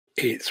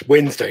It's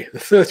Wednesday, the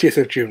 30th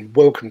of June.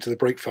 Welcome to the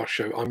Breakfast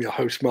Show. I'm your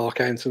host,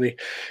 Mark Anthony.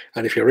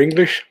 And if you're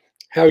English,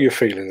 how are you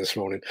feeling this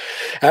morning?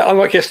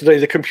 Unlike yesterday,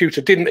 the computer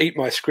didn't eat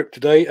my script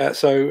today,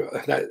 so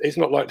that it's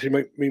not likely to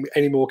make me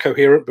any more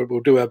coherent, but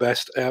we'll do our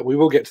best. We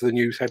will get to the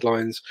news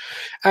headlines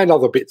and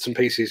other bits and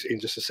pieces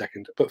in just a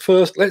second. But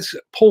first, let's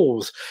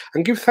pause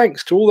and give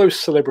thanks to all those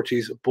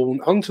celebrities born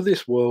unto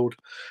this world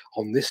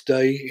on this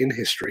day in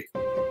history.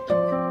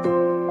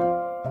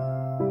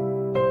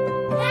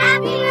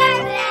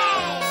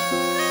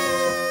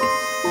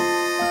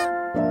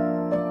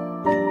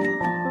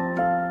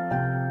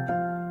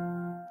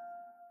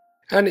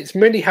 And it's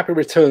many happy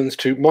returns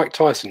to Mike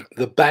Tyson,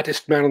 the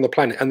baddest man on the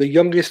planet and the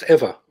youngest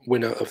ever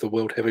winner of the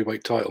World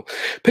Heavyweight title.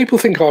 People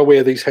think I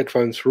wear these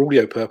headphones for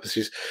audio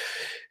purposes.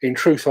 In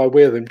truth, I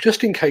wear them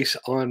just in case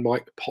Iron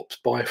Mike pops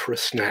by for a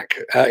snack.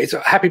 It's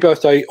a happy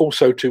birthday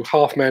also to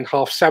half man,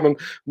 half salmon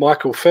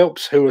Michael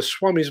Phelps, who has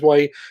swum his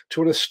way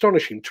to an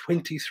astonishing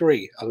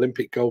 23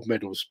 Olympic gold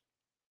medals.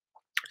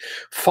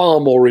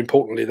 Far more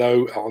importantly,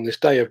 though, on this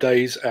day of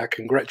days,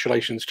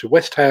 congratulations to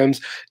West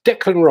Ham's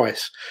Declan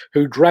Rice,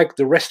 who dragged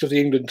the rest of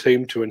the England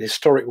team to an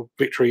historic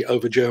victory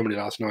over Germany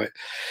last night.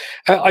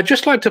 I'd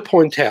just like to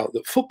point out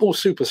that football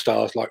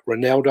superstars like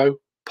Ronaldo,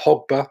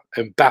 Pogba,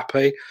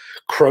 Mbappe,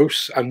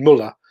 Kroos and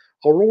Muller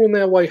are all on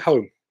their way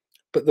home.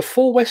 But the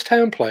four West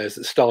Ham players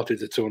that started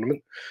the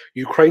tournament,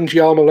 Ukraine's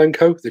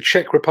Yarmolenko, the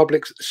Czech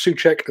Republic's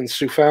Souček and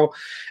Soufal,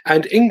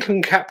 and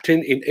England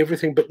captain in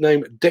everything but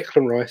name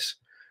Declan Rice,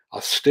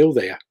 are still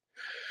there.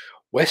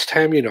 West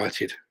Ham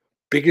United,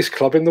 biggest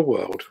club in the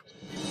world.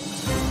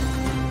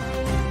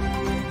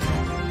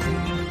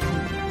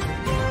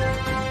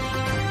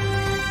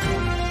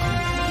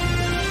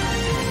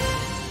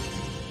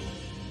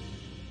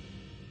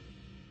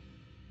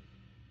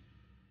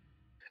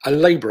 A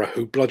labourer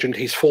who bludgeoned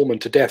his foreman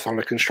to death on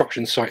a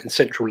construction site in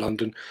central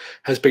London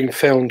has been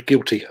found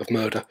guilty of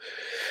murder.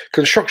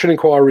 Construction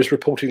Inquiry is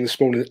reporting this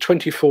morning that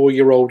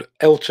 24-year-old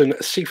Elton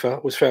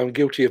Sifa was found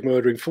guilty of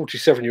murdering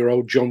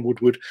 47-year-old John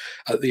Woodward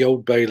at the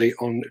Old Bailey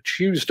on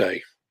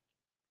Tuesday.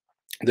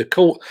 The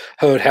court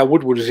heard how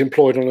Woodward was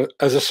employed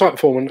as a site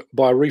foreman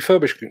by a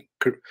refurbishment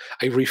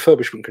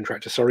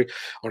contractor,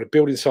 on a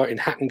building site in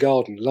Hatton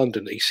Garden,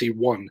 London,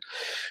 EC1.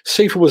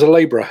 Sifa was a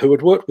labourer who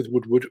had worked with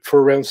Woodward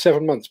for around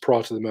 7 months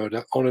prior to the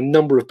murder on a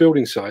number of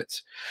building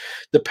sites.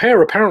 The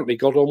pair apparently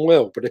got on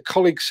well, but a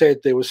colleague said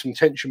there was some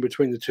tension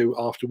between the two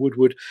after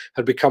Woodward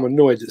had become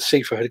annoyed that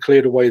Sifa had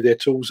cleared away their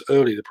tools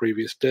early the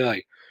previous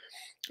day.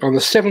 On the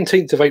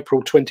 17th of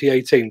April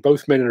 2018,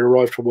 both men had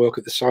arrived for work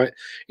at the site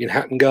in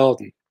Hatton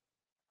Garden.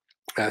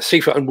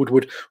 Sifa and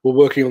Woodward were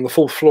working on the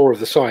fourth floor of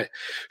the site.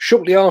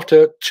 Shortly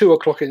after 2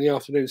 o'clock in the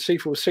afternoon,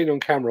 Sifa was seen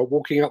on camera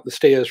walking up the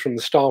stairs from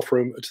the staff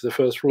room to the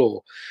first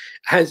floor.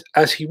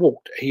 As he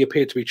walked, he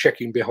appeared to be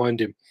checking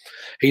behind him.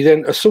 He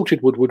then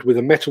assaulted Woodward with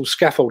a metal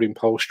scaffolding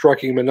pole,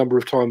 striking him a number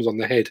of times on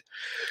the head.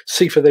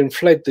 Sifa then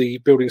fled the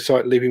building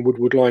site, leaving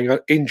Woodward lying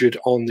injured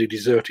on the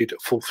deserted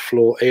fourth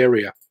floor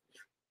area.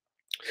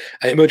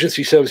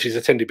 Emergency services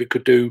attended but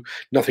could do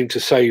nothing to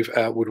save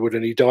Woodward,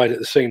 and he died at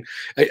the scene.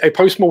 A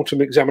post-mortem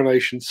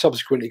examination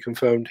subsequently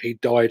confirmed he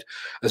died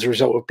as a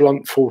result of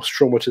blunt force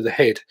trauma to the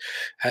head.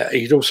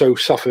 He'd also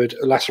suffered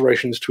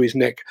lacerations to his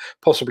neck,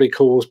 possibly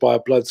caused by a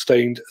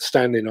blood-stained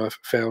Stanley knife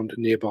found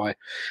nearby.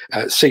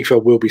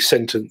 Sifa will be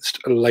sentenced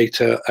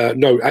later.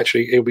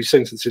 He'll be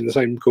sentenced in the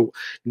same court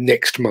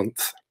next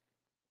month.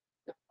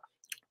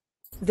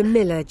 The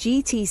Miller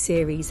GT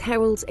series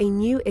heralds a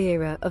new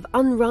era of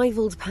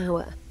unrivaled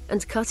power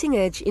and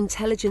cutting-edge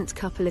intelligent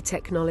coupler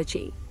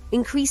technology,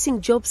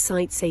 increasing job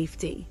site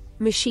safety,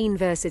 machine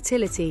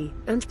versatility,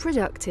 and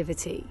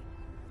productivity.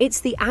 It's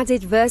the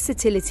added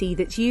versatility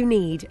that you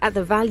need at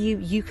the value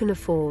you can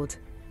afford.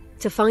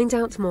 To find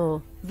out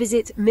more,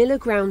 visit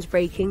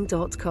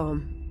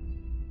millergroundbreaking.com.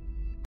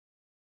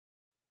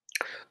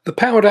 The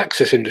powered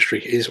access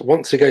industry is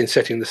once again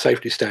setting the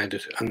safety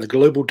standard, and the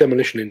global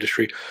demolition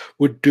industry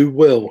would do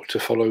well to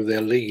follow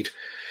their lead.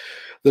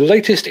 The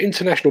latest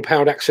International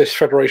Powered Access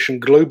Federation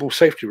Global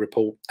Safety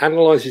Report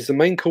analyses the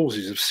main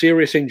causes of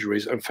serious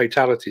injuries and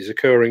fatalities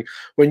occurring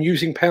when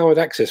using powered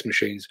access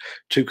machines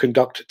to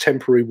conduct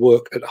temporary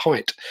work at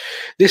height.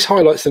 This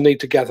highlights the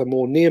need to gather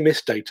more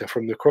near-miss data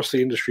from across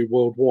the industry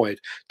worldwide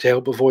to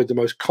help avoid the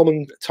most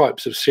common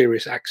types of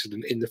serious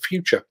accident in the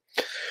future.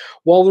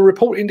 While the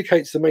report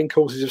indicates the main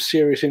causes of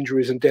serious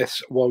injuries and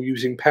deaths while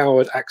using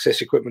powered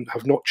access equipment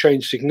have not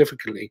changed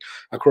significantly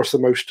across the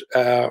most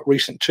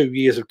recent 2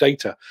 years of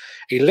data,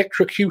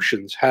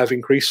 electrocutions have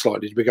increased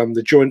slightly to become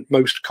the joint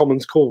most common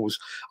cause,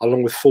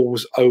 along with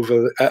falls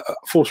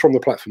from the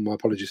platform. My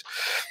apologies.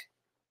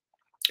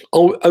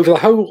 Over the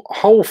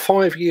whole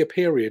 5-year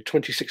period,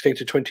 2016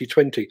 to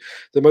 2020,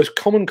 the most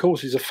common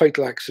causes of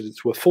fatal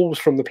accidents were falls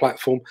from the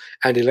platform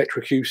and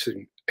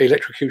electrocutions,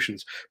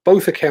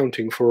 both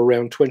accounting for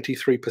around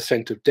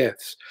 23% of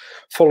deaths,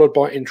 followed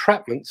by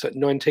entrapments at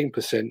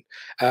 19%,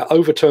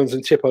 overturns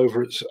and tip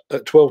overs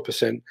at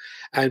 12%,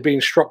 and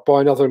being struck by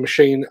another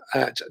machine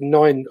at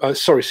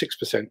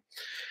 6%.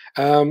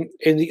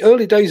 In the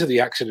early days of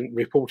the accident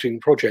reporting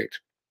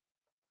project,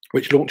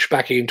 which launched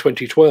back in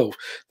 2012.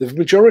 The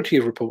majority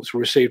of reports were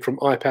received from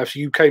IPAF's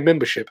UK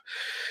membership.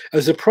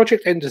 As the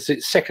project enters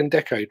its second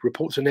decade,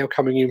 reports are now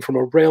coming in from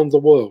around the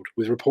world,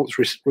 with reports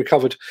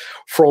recovered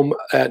from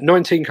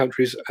 19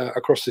 countries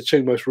across the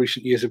 2 most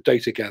recent years of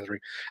data gathering,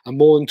 and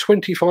more than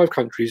 25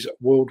 countries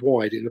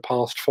worldwide in the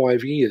past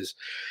 5 years.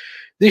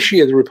 This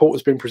year, the report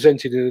has been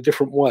presented in a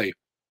different way,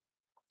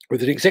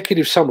 with an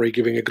executive summary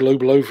giving a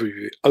global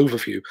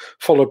overview,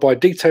 followed by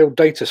detailed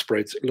data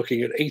spreads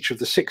looking at each of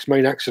the 6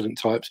 main accident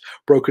types,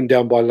 broken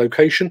down by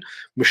location,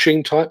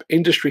 machine type,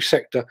 industry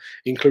sector,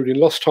 including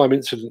lost time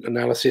incident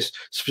analysis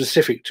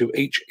specific to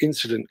each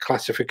incident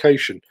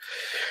classification.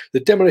 The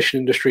demolition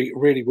industry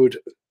really would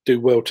do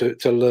well to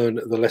learn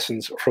the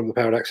lessons from the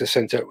Powered Access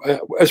Centre.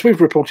 As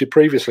we've reported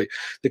previously,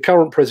 the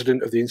current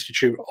president of the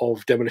Institute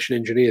of Demolition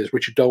Engineers,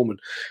 Richard Dolman,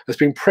 has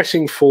been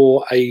pressing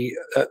for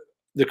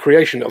the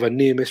creation of a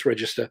near-miss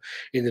register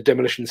in the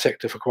demolition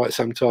sector for quite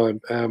some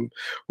time.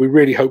 We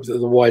really hope that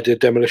the wider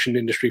demolition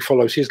industry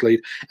follows his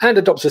lead and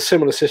adopts a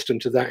similar system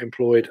to that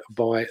employed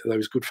by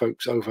those good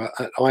folks over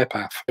at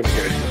IPAF. There we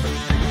go.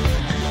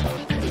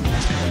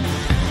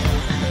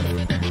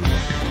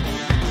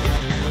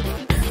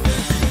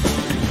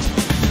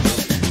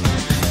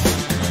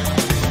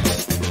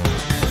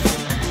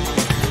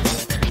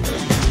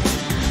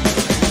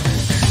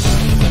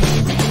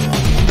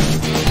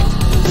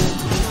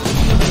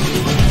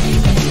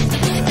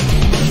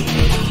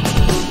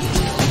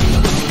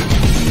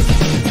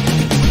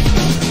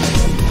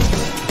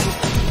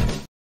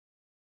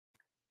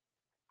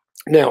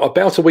 Now,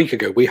 about a week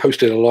ago, we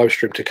hosted a live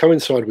stream to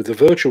coincide with the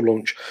virtual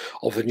launch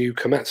of the new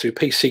Komatsu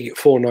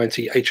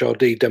PC490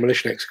 HRD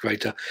demolition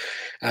excavator,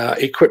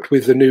 equipped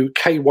with the new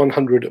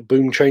K100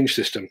 boom change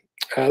system.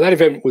 That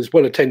event was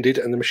well attended,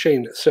 and the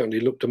machine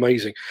certainly looked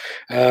amazing.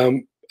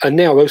 And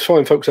now those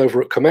fine folks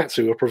over at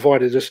Komatsu have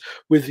provided us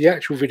with the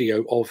actual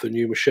video of the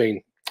new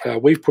machine.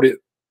 We've put it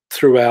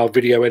through our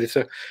video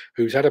editor,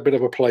 who's had a bit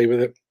of a play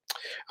with it,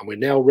 and we're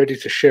now ready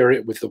to share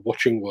it with the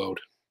watching world.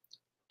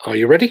 Are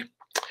you ready?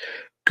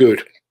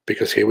 Good,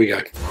 because here we go.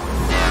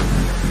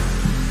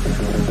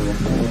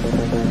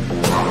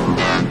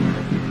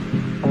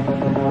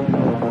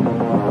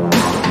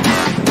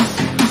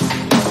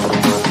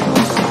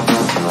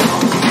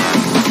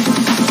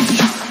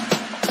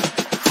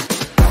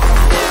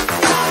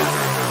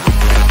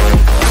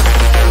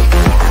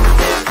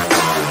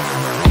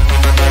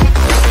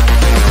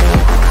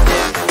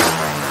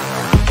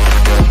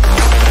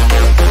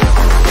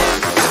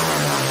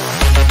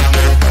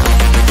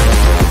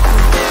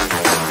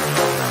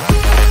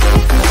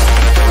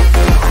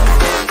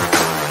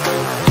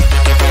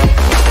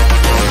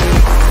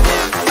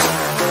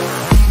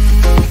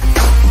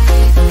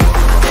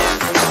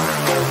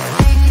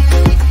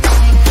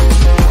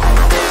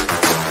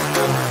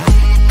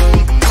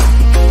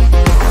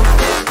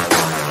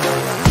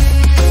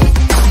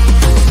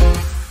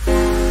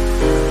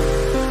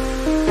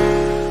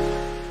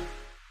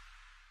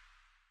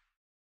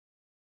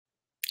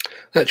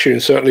 That tune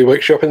certainly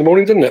wakes you up in the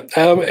morning, doesn't it?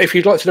 If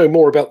you'd like to know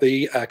more about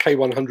the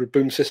K100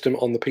 boom system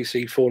on the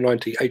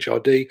PC490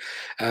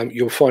 HRD,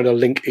 you'll find a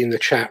link in the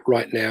chat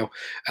right now.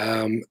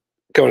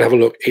 Go and have a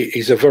look. It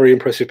is a very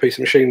impressive piece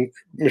of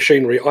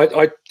machinery.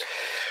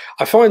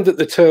 I find that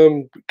the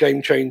term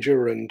game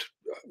changer, and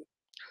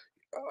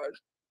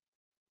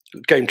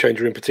game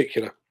changer in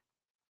particular,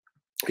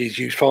 is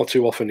used far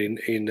too often in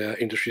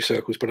industry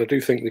circles, but I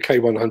do think the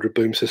K100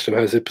 boom system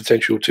has the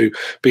potential to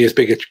be as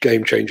big a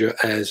game changer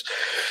as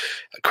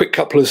quick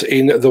couplers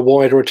in the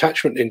wider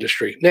attachment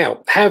industry.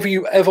 Now, have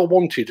you ever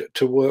wanted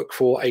to work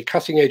for a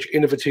cutting-edge,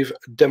 innovative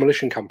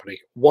demolition company,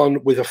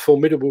 one with a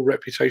formidable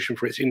reputation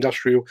for its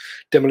industrial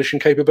demolition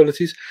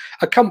capabilities,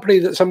 a company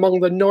that's among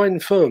the 9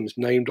 firms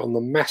named on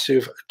the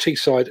massive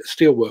Teesside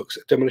Steelworks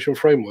demolition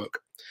framework?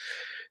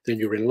 Then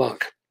you're in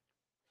luck.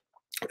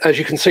 As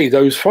you can see,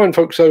 those fine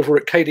folks over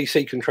at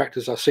KDC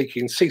Contractors are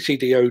seeking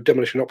CCDO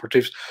demolition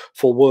operatives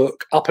for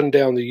work up and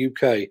down the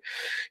UK.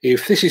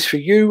 If this is for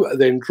you,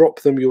 then drop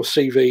them your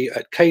CV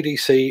at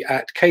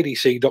kdc@kdc.co.uk.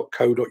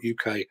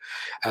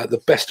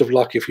 The best of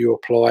luck if you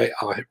apply.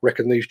 I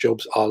reckon these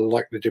jobs are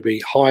likely to be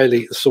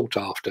highly sought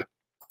after.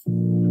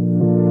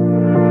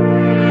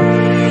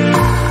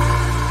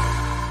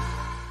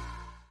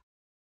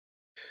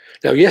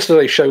 Now,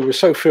 yesterday's show was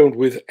so filled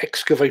with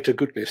excavator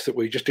goodness that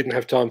we just didn't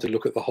have time to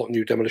look at the hot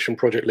new demolition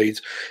project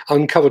leads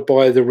uncovered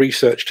by the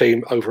research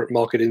team over at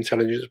market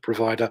intelligence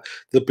provider,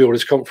 the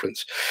Builders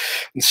Conference.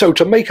 And so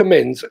to make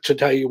amends,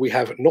 today we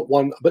have not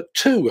 1, but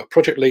 2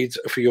 project leads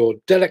for your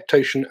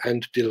delectation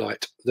and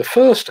delight. The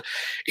first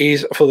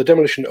is for the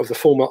demolition of the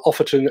former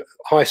Offerton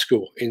High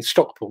School in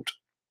Stockport.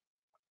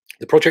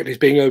 The project is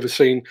being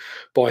overseen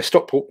by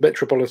Stockport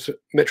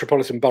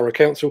Metropolitan Borough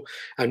Council,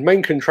 and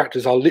main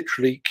contractors are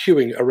literally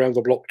queuing around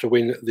the block to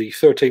win the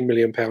 £13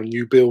 million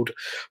new build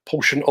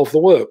portion of the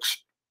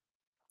works.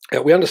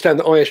 We understand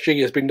that ISG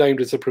has been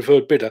named as the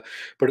preferred bidder,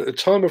 but at the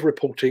time of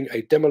reporting,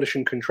 a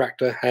demolition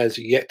contractor has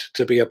yet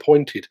to be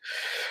appointed.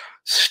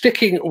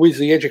 Sticking with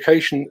the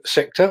education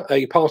sector,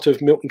 a part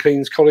of Milton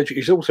Keynes College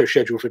is also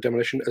scheduled for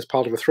demolition as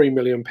part of a £3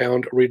 million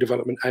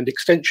redevelopment and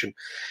extension.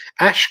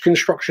 Ash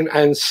Construction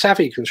and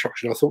Savvy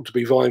Construction are thought to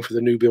be vying for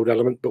the new build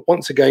element, but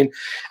once again,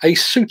 a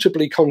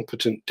suitably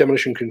competent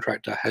demolition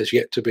contractor has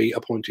yet to be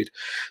appointed.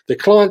 The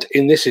client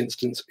in this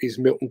instance is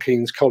Milton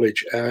Keynes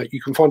College.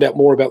 You can find out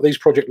more about these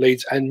project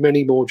leads and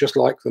many more just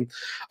like them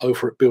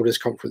over at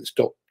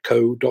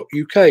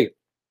buildersconference.co.uk.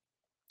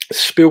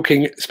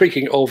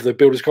 Speaking of the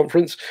Builders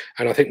Conference,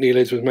 and I think Neil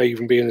Edwards may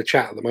even be in the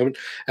chat at the moment,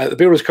 at the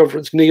Builders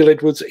Conference, Neil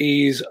Edwards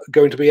is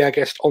going to be our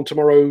guest on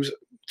tomorrow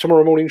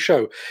morning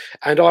show,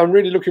 and I'm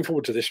really looking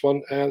forward to this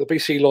one. The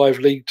BC Live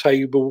League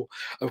table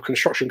of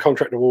construction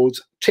contract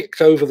awards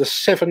ticked over the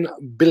 £7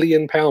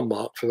 billion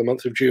mark for the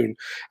month of June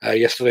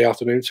yesterday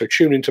afternoon, so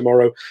tune in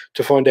tomorrow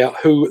to find out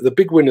who the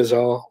big winners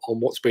are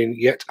on what's been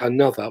yet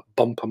another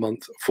bumper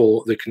month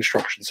for the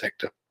construction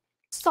sector.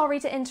 Sorry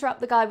to interrupt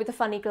the guy with the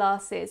funny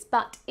glasses,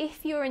 but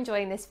if you're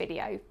enjoying this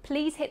video,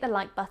 please hit the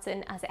like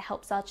button as it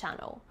helps our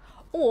channel.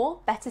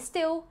 Or, better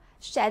still,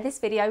 share this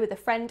video with a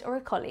friend or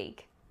a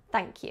colleague.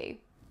 Thank you.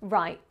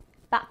 Right,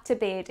 back to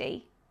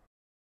Beardy.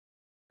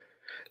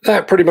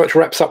 That pretty much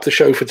wraps up the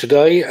show for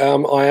today.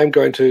 I am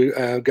going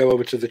to go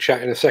over to the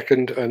chat in a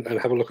second and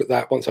have a look at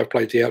that once I've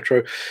played the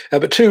outro.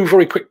 But two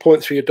very quick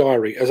points for your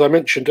diary. As I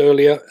mentioned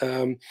earlier,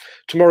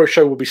 tomorrow's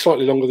show will be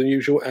slightly longer than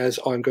usual as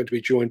I'm going to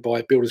be joined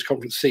by Builders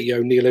Conference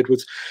CEO Neil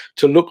Edwards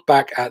to look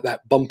back at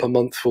that bumper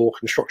month for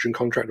Construction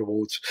Contract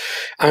Awards.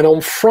 And on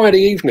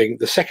Friday evening,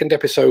 the second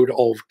episode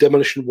of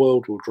Demolition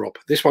World will drop.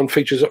 This one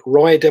features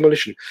Rye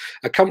Demolition,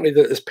 a company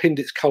that has pinned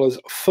its colours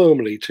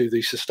firmly to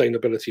the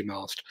sustainability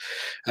mast.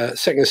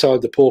 Setting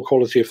aside the poor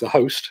quality of the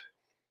host,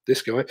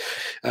 this guy,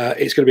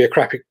 it's going to be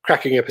a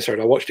cracking episode.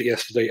 I watched it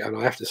yesterday, and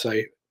I have to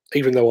say,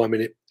 even though I'm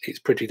in it, it's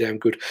pretty damn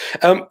good.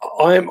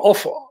 I am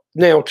off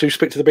now to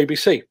speak to the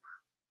BBC.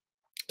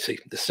 See,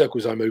 the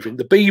circles I move in.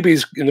 The Beeb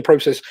is in the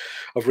process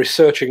of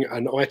researching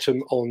an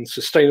item on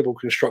sustainable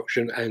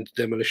construction and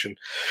demolition.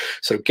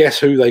 So guess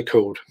who they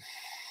called?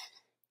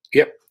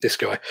 Yep, this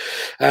guy.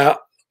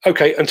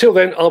 Okay, until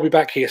then, I'll be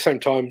back here same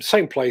time,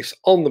 same place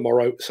on the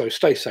morrow. So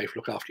stay safe,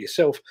 look after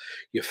yourself,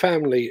 your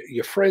family,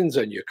 your friends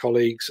and your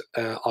colleagues.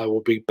 I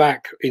will be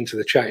back into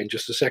the chat in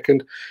just a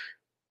second,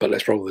 but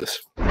let's roll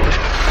this.